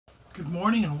Good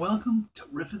morning and welcome to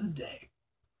Riff of the Day.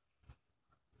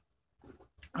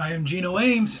 I am Gino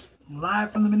Ames,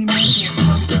 live from the Mini Man Camp in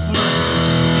August, Florida.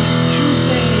 It is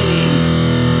Tuesday,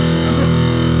 November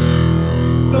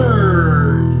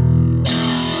 3rd.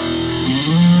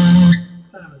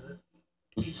 What time is it?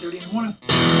 8:30 in the morning.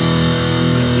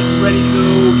 I'm getting ready to go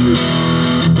to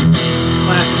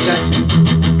class in Jackson.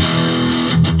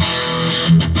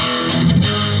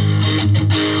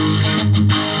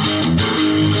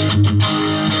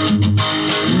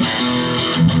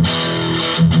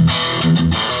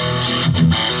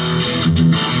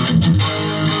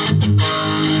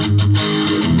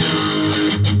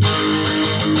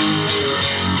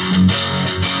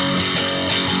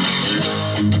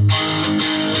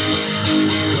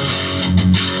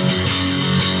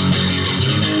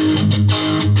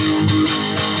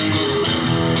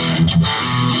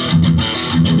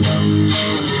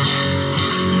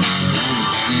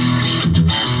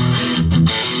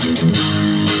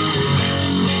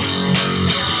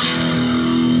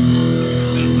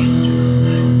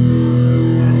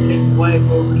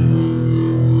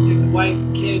 Wife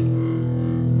and kid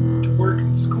to work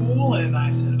and school, and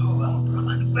I said, oh, I'll put on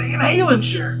my new Van Halen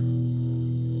shirt,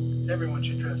 because everyone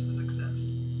should dress for success.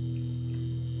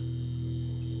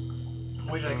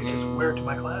 I wish I could just wear it to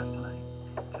my class today.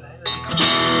 That'd be cool.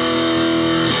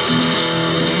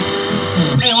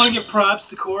 Hey, I want to give props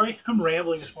to Corey. I'm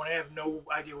rambling this morning. I have no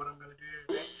idea what I'm going to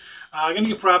do today. I'm going to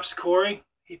give props to Corey.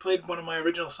 He played one of my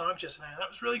original songs yesterday. That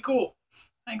was really cool.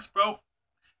 Thanks, bro.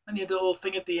 And you had the little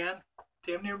thing at the end.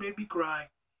 Damn near made me cry.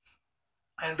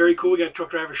 And very cool. We got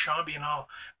truck driver Sean being all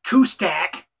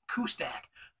Coostak,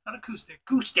 not acoustic,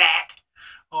 Coostak,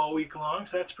 all week long.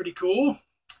 So that's pretty cool.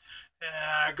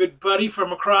 Good buddy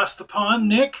from across the pond,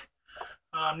 Nick.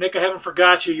 Nick, I haven't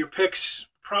forgot you. Your picks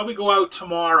probably go out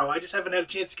tomorrow. I just haven't had a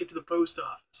chance to get to the post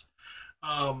office.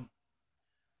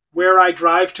 Where I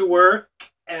drive to work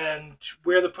and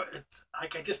where I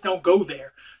just don't go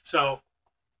there. So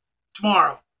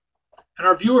tomorrow. And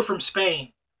our viewer from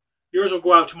Spain, yours will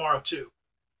go out tomorrow too.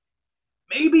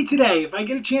 Maybe today. If I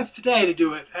get a chance today to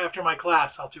do it after my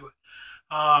class, I'll do it.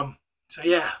 So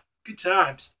yeah, good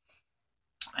times.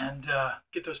 And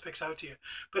get those picks out to you.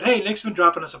 But hey, Nick's been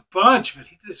dropping us a bunch of it.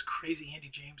 He did this crazy Andy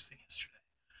James thing yesterday.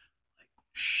 Like,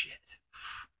 shit.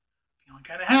 Feeling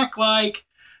kind of hack-like.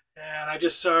 And I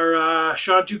just saw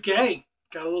Sean 2K.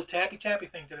 Got a little tappy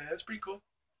thing today. That's pretty cool.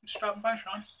 Just dropping by,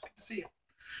 Sean. Good to see you.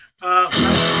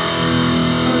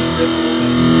 Riff a little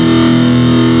bit.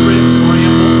 Riff,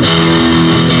 ramble.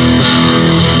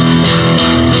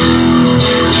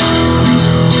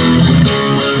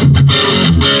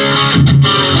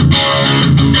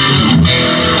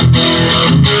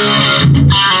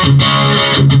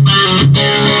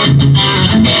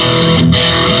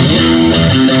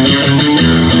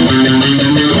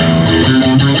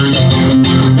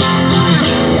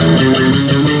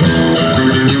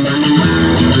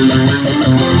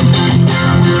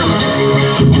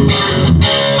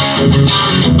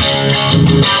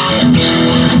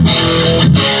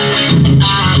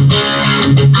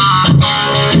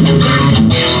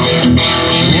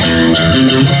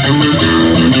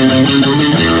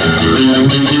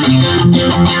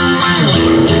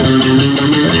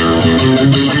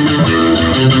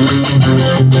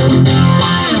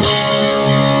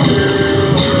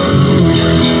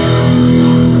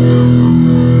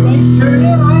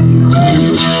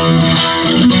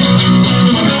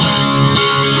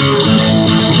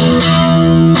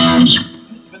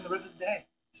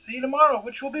 See you tomorrow,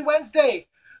 which will be Wednesday,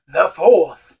 the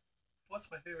 4th. What's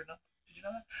my favorite number? Did you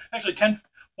know that? Actually,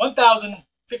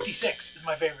 1056 is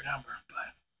my favorite number,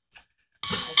 but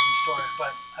it's a whole different story.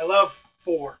 But I love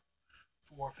 4.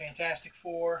 4, Fantastic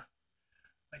 4.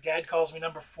 My dad calls me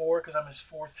number 4 because I'm his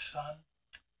 4th son.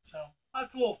 So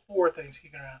lots of little 4 things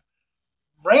kicking around.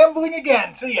 Rambling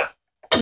again. See ya.